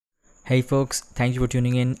Hey folks, thank you for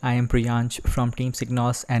tuning in. I am Priyansh from Team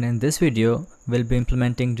SigNoz, and in this video, we'll be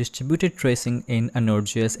implementing distributed tracing in a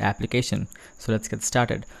Node.js application. So let's get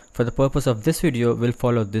started. For the purpose of this video, we'll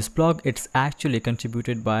follow this blog. It's actually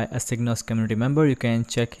contributed by a SigNoz community member. You can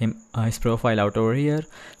check his profile out over here.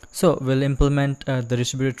 So we'll implement the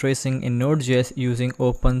distributed tracing in Node.js using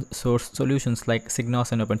open source solutions like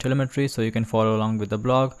SigNoz and OpenTelemetry. So you can follow along with the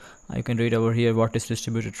blog. You can read over here what is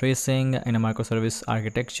distributed tracing in a microservice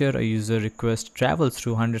architecture. A user request travels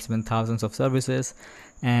through hundreds and thousands of services,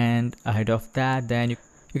 and ahead of that, then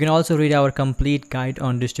you can also read our complete guide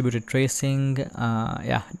on distributed tracing.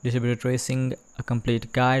 Distributed tracing, a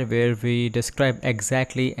complete guide where we describe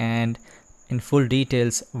exactly and in full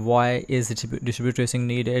details why is distributed tracing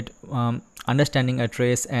needed, understanding a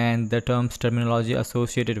trace and the terminology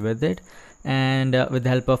associated with it. And with the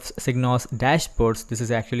help of SigNoz dashboards, this is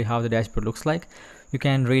actually how the dashboard looks like. You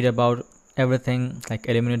can read about everything like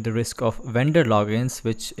eliminate the risk of vendor logins,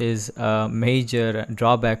 which is a major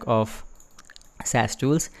drawback of SaaS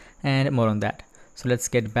tools, and more on that. So let's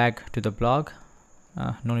get back to the blog.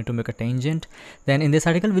 No need to make a tangent. Then in this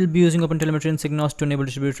article, we'll be using OpenTelemetry and SigNoz to enable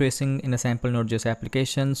distributed tracing in a sample Node.js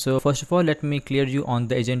application. So first of all, let me clear you on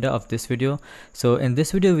the agenda of this video. So in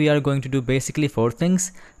this video, we are going to do basically four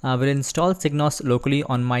things. We'll install SigNoz locally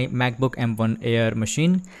on my MacBook M1 Air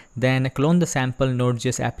machine, then clone the sample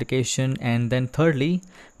Node.js application, and then thirdly,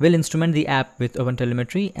 we'll instrument the app with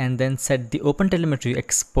OpenTelemetry and then set the OpenTelemetry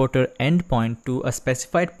exporter endpoint to a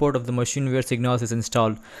specified port of the machine where SigNoz is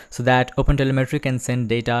installed so that OpenTelemetry can send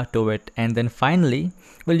data to it. And then finally,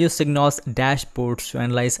 we'll use SigNoz dashboards to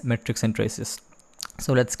analyze metrics and traces.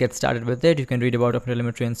 So let's get started with it. You can read about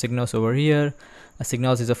OpenTelemetry and SigNoz over here.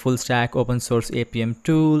 SigNoz is a full stack open source APM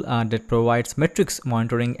tool that provides metrics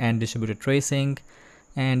monitoring and distributed tracing.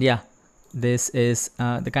 And yeah, this is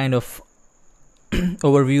the kind of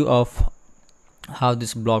overview of how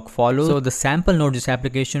this blog follows. So the sample Node.js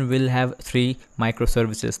application will have three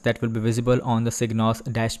microservices that will be visible on the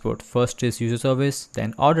SigNoz dashboard. First is user service,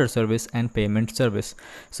 then order service, and payment service.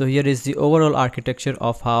 So here is the overall architecture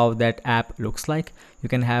of how that app looks like. You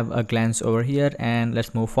can have a glance over here, and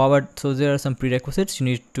let's move forward. So there are some prerequisites. You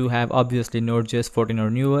need to have obviously Node.js 14 or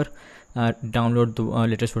newer. Download the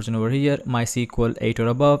latest version over here, MySQL 8 or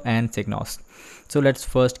above, and SigNoz. So let's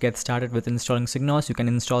first get started with installing SigNoz. You can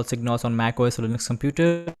install SigNoz on macOS or Linux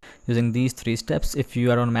computer using these three steps. If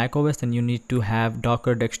you are on macOS, then you need to have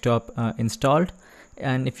Docker desktop installed,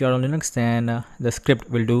 and if you are on Linux, then the script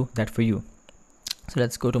will do that for you. So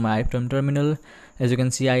let's go to my terminal. As you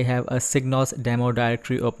can see, I have a SigNoz demo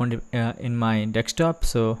directory opened in my desktop.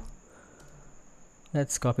 So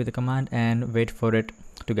let's copy the command and wait for it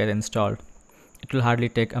to get installed. It will hardly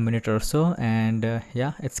take a minute or so, and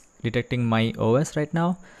yeah, it's detecting my OS right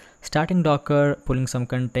now. Starting Docker, pulling some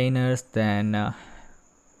containers, then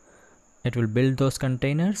it will build those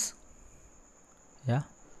containers. Yeah,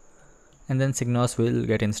 and then SigNoz will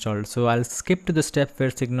get installed. So I'll skip to the step where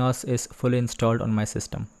SigNoz is fully installed on my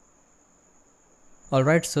system.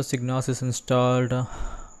 Alright, so SigNoz is installed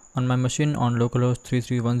on my machine on localhost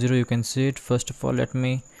 3310. You can see it. First of all, let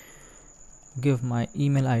me give my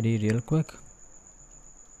email ID real quick.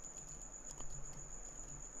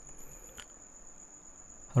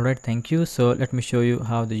 Alright, thank you. So let me show you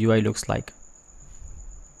how the UI looks like.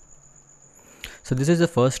 So this is the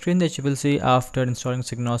first screen that you will see after installing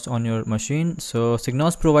SigNoz on your machine. So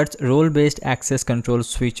SigNoz provides role-based access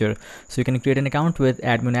controls feature. So you can create an account with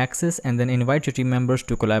admin access and then invite your team members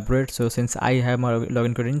to collaborate. So since I have my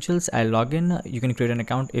login credentials, I'll log in. You can create an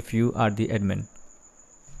account if you are the admin.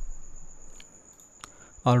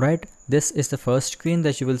 Alright, this is the first screen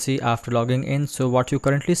that you will see after logging in. So what you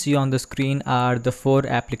currently see on the screen are the four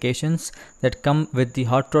applications that come with the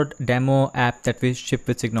Hot Rod demo app that we ship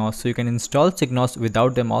with SigNoz. So you can install SigNoz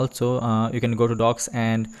without them also. You can go to docs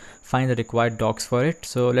and find the required docs for it.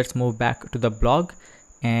 So let's move back to the blog,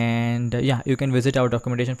 and yeah, you can visit our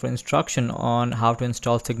documentation for instruction on how to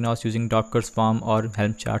install SigNoz using Docker's form or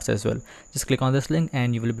Helm charts as well. Just click on this link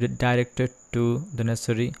and you will be directed to the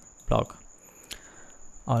necessary blog.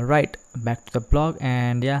 Alright, back to the blog,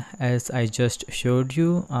 and yeah, as I just showed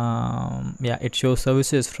you, it shows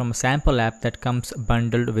services from a sample app that comes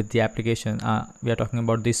bundled with the application. We are talking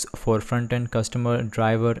about this for front-end, customer,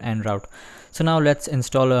 driver, and route. So now let's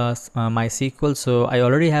install MySQL. So I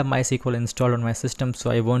already have MySQL installed on my system,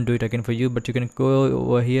 so I won't do it again for you, but you can go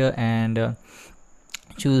over here and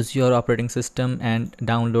choose your operating system and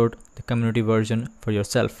download the community version for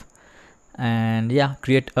yourself. And yeah,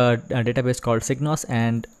 create a database called SigNoz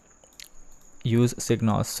and use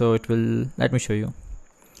SigNoz. So it will, let me show you.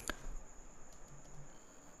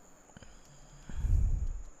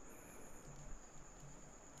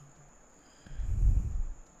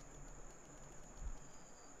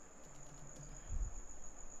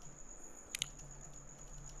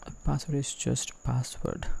 password is just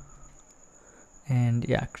password. And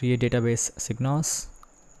yeah, create database SigNoz.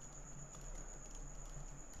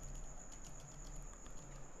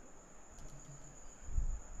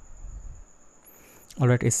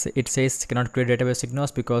 Alright, it says cannot create database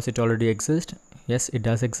SigNoz because it already exists. Yes, it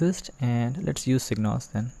does exist, and let's use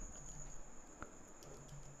SigNoz then.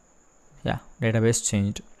 Yeah, database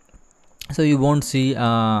changed. So you won't see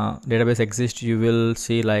database exist, you will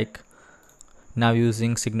see like now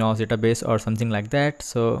using SigNoz database or something like that.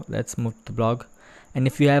 So let's move to the blog. And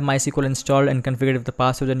if you have MySQL installed and configured with the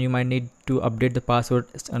password, then you might need to update the password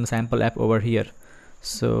on the sample app over here.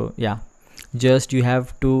 So yeah, just you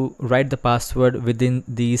have to write the password within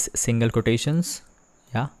these single quotations.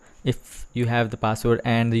 Yeah, if you have the password,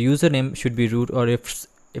 and the username should be root, or if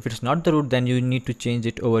it's not the root, then you need to change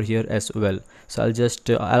it over here as well. So I'll just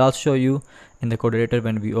I'll also show you in the code editor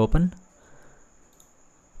when we open.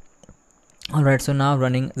 Alright, so now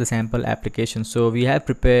running the sample application. So we have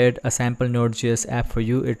prepared a sample Node.js app for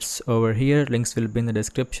you. It's over here. Links will be in the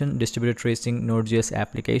description. Distributed tracing Node.js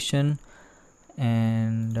application.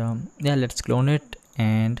 And yeah, let's clone it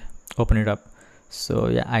and open it up. So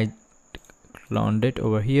yeah, I cloned it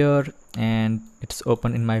over here and it's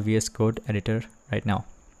open in my VS Code editor right now.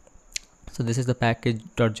 So this is the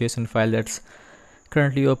package.json file that's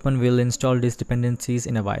currently open. We'll install these dependencies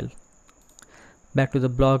in a while. Back to the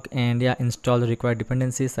blog, and yeah, install the required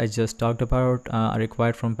dependencies I just talked about,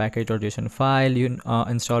 required from package.json file. You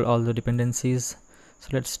install all the dependencies. So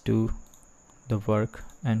let's do the work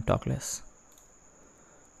and talk less.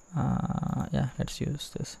 Yeah, let's use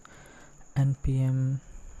this npm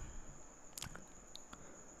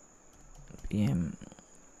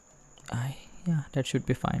I. Yeah, that should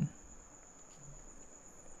be fine.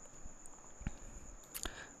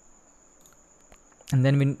 And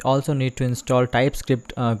then we also need to install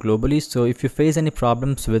TypeScript globally. So if you face any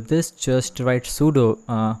problems with this, just write sudo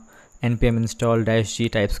npm install -g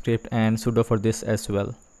TypeScript and sudo for this as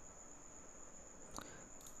well.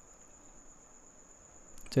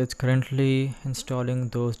 So it's currently installing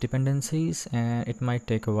those dependencies and it might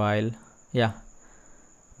take a while. Yeah,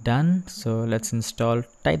 done. So let's install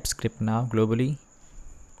TypeScript now globally.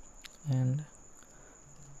 And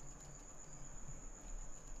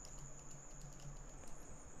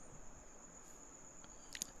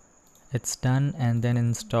it's done. And then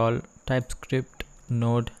install TypeScript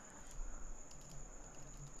node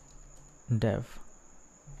dev.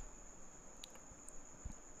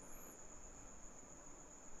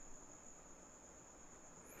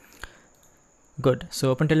 Good.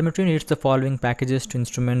 So OpenTelemetry needs the following packages to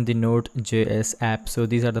instrument the Node.js app. So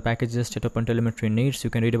these are the packages that OpenTelemetry needs. You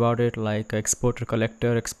can read about it, like exporter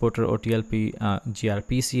collector, exporter OTLP,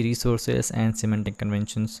 gRPC resources, and semantic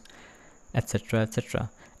conventions, etc., etc.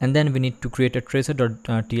 And then we need to create a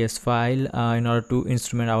tracer.ts file in order to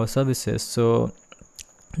instrument our services. So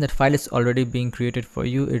that file is already being created for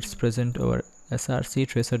you. It's present over src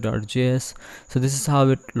tracer.js. So this is how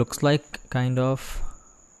it looks like, kind of.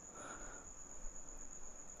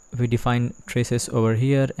 We define traces over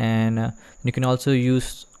here, and you can also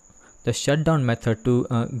use the shutdown method to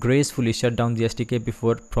gracefully shut down the SDK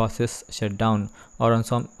before process shutdown, or on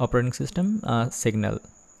some operating system signal.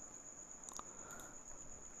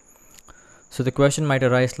 So the question might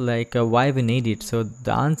arise like why we need it. So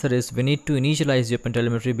the answer is we need to initialize the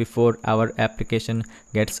OpenTelemetry before our application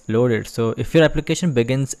gets loaded. So if your application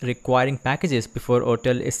begins requiring packages before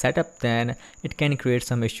OTel is set up, then it can create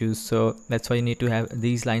some issues. So that's why you need to have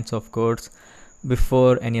these lines of codes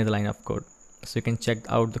before any other line of code. So you can check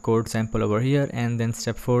out the code sample over here. And then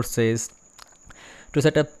step 4 says to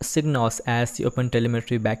set up SigNoz as the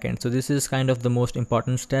OpenTelemetry backend. So this is kind of the most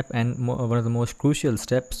important step and one of the most crucial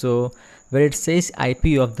steps. So where it says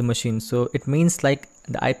IP of the machine, so it means like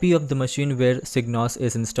the IP of the machine where SigNoz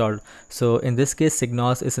is installed. So in this case,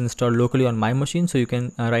 SigNoz is installed locally on my machine. So you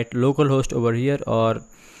can write localhost over here, or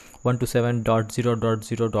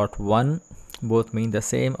 127.0.0.1, both mean the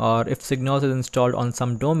same. Or if SigNoz is installed on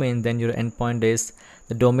some domain, then your endpoint is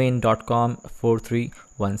the domain.com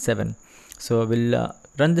 4317. So we'll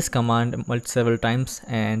run this command several times,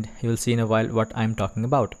 and you will see in a while what I'm talking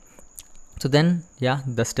about. So then, yeah,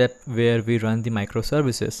 the step where we run the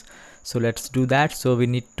microservices. So let's do that. So we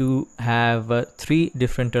need to have 3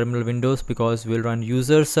 different terminal windows, because we'll run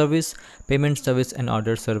user service, payment service, and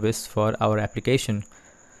order service for our application.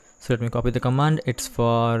 So let me copy the command. It's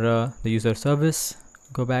for the user service.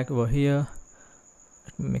 Go back over here.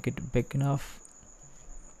 Let me make it big enough,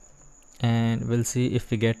 and we'll see if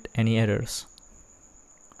we get any errors.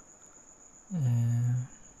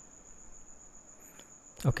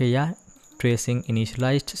 Okay, yeah, tracing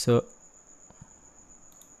initialized. So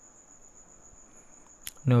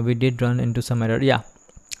No, we did run into some error. Yeah,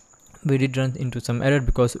 we did run into some error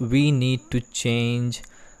because we need to change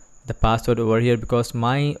the password over here, because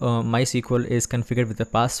my MySQL is configured with the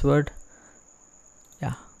password.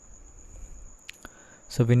 Yeah,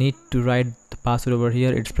 so we need to write the password over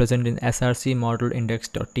here. It's present in src model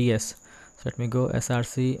index.ts. So let me go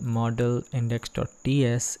src model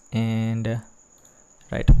index.ts and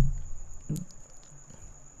write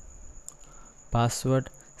password,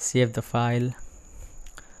 save the file,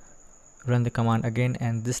 run the command again,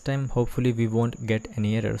 and this time hopefully we won't get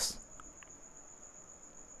any errors.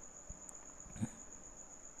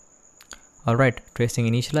 Alright, tracing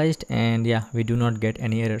initialized, and yeah, we do not get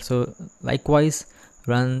any error. So likewise,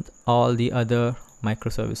 run all the other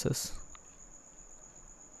microservices.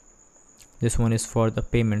 This one is for the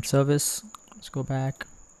payment service. Let's go back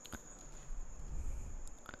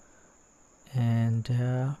and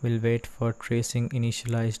we'll wait for tracing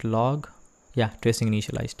initialized log. Yeah, tracing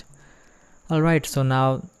initialized. Alright, so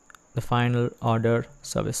now the final order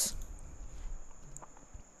service.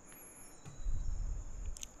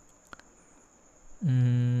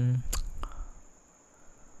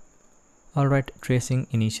 Alright, tracing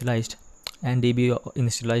initialized and DB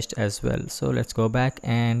initialized as well. So let's go back,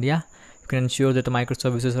 and yeah, you can ensure that the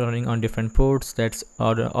microservices are running on different ports. That's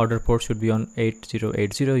order port should be on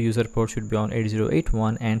 8080, user port should be on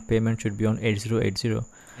 8081, and payment should be on 8080.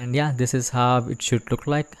 And yeah, this is how it should look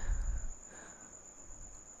like.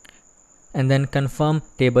 And then confirm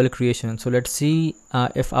table creation. So let's see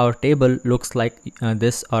if our table looks like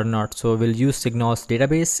this or not. So we'll use SigNoz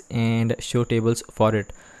database and show tables for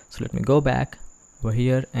it. So let me go back over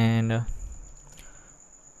here and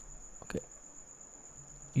okay,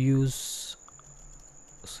 use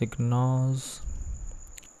SigNoz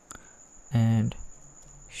and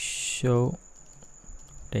show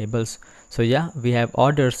tables. So yeah, we have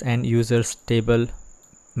orders and users table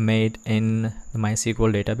made in the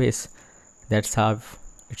MySQL database. That's how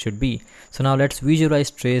it should be. So now let's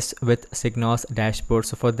visualize trace with SigNoz dashboard.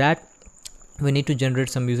 So for that, we need to generate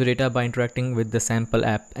some user data by interacting with the sample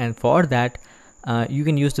app, and for that you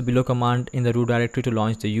can use the below command in the root directory to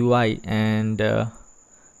launch the UI. And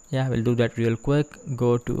yeah, we'll do that real quick.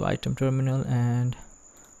 Go to item terminal and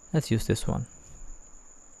let's use this one.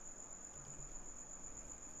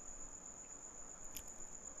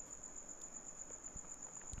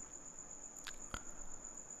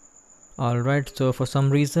 Alright, so for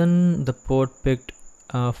some reason the port picked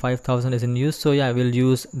 5000 is in use. So yeah, we'll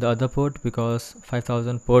use the other port because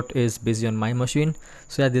 5000 port is busy on my machine.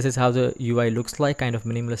 So yeah, this is how the UI looks like, kind of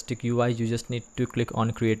minimalistic UI. You just need to click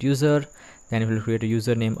on create user, then it will create a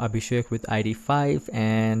user named Abhishek with ID 5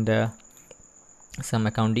 and some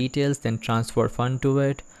account details, then transfer fund to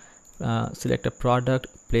it, select a product,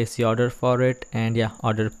 place the order for it, and yeah,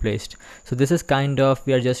 order placed. So this is kind of,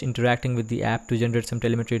 we are just interacting with the app to generate some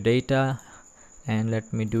telemetry data. And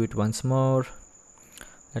let me do it once more.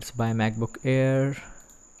 Let's buy MacBook Air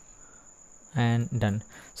and done.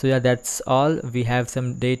 So yeah, that's all. We have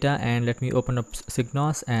some data, and let me open up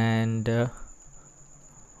SigNoz and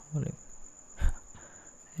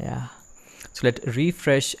yeah, so let's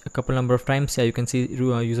refresh a couple number of times. Yeah, you can see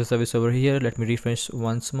user service over here. Let me refresh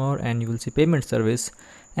once more and you will see payment service,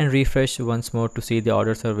 and refresh once more to see the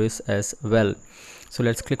order service as well. So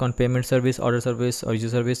let's click on payment service, order service, or user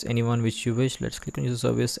service, anyone which you wish. Let's click on user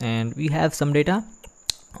service, and we have some data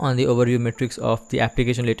on the overview metrics of the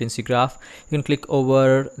application latency graph. You can click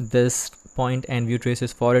over this point and view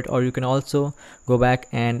traces for it, or you can also go back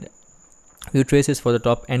and view traces for the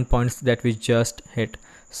top endpoints that we just hit.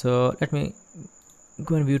 So let me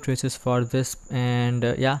go and view traces for this, and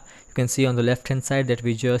yeah, you can see on the left hand side that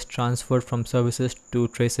we just transferred from services to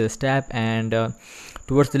traces tab, and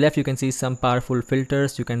towards the left you can see some powerful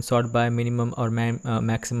filters. You can sort by minimum or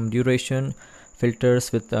maximum duration,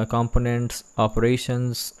 filters with components,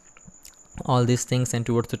 operations, all these things. And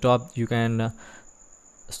towards the top you can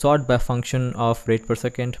sort by function of rate per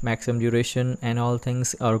second, maximum duration, and all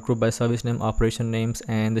things, or group by service name, operation names.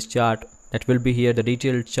 And this chart that will be here, the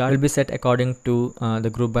detailed chart, will be set according to the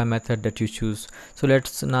group by method that you choose. So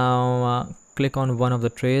let's now click on one of the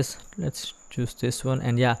trace. Let's choose this one,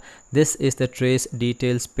 and yeah, this is the trace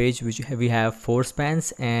details page, which we have 4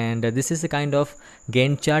 spans, and this is a kind of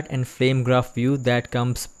Gantt chart and flame graph view that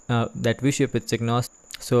comes that we ship with SigNoz.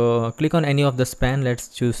 So click on any of the span. Let's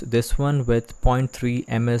choose this one with 0.3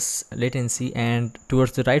 ms latency, and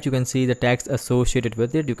towards the right you can see the tags associated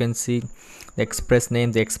with it. You can see the express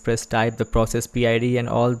name, the express type, the process PID, and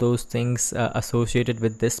all those things associated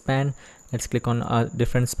with this span. Let's click on a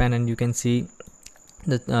different span, and you can see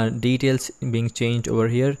the details being changed over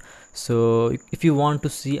here. So if you want to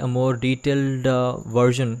see a more detailed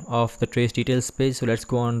version of the trace details page, so let's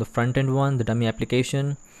go on the front end one, the dummy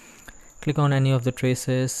application, click on any of the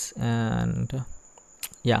traces, and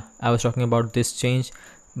yeah, I was talking about this change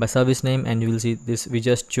by service name, and you will see this, we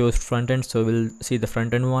just chose front end, so we'll see the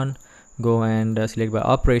front end one. Go and select by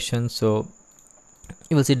operation, so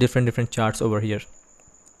you will see different charts over here.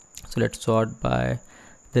 So let's sort by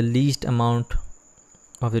the least amount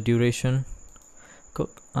of the duration,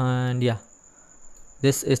 and yeah,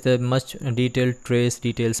 this is the much detailed trace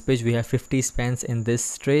details page. We have 50 spans in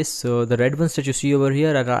this trace, so the red ones that you see over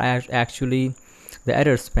here are actually the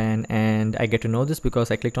error span, and I get to know this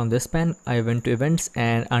because I clicked on this span, I went to events,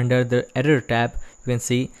 and under the error tab you can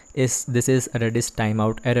see this is a Redis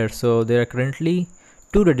timeout error. So there are currently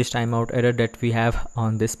 2 Redis timeout error that we have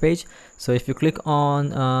on this page. So if you click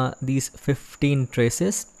on these 15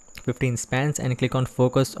 traces, 15 spans, and click on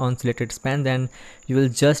focus on selected span, then you will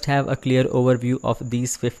just have a clear overview of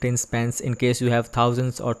these 15 spans in case you have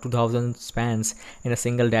thousands or 2000 spans in a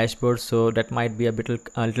single dashboard. So that might be a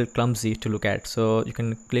little clumsy to look at. So you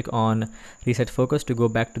can click on reset focus to go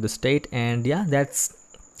back to the state, and yeah, that's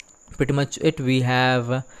pretty much it. We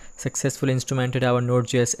have successfully instrumented our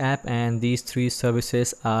Node.js app, and these 3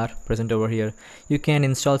 services are present over here. You can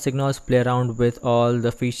install SigNoz, play around with all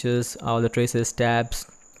the features, all the traces, tabs,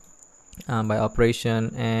 by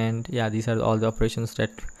operation, and yeah, these are all the operations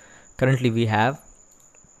that currently we have,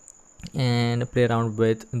 and play around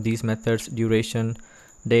with these methods, duration,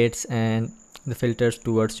 dates, and the filters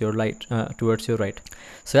towards your right.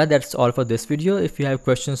 So yeah, that's all for this video. If you have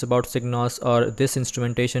questions about SigNoz or this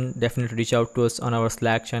instrumentation, definitely reach out to us on our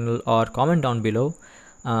Slack channel or comment down below.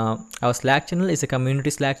 Our Slack channel is a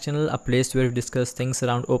community Slack channel, a place where we discuss things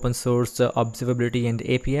around open source, observability, and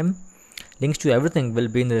APM. Links to everything will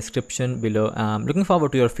be in the description below. Looking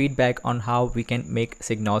forward to your feedback on how we can make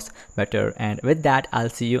SigNoz better. And with that, I'll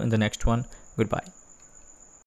see you in the next one. Goodbye.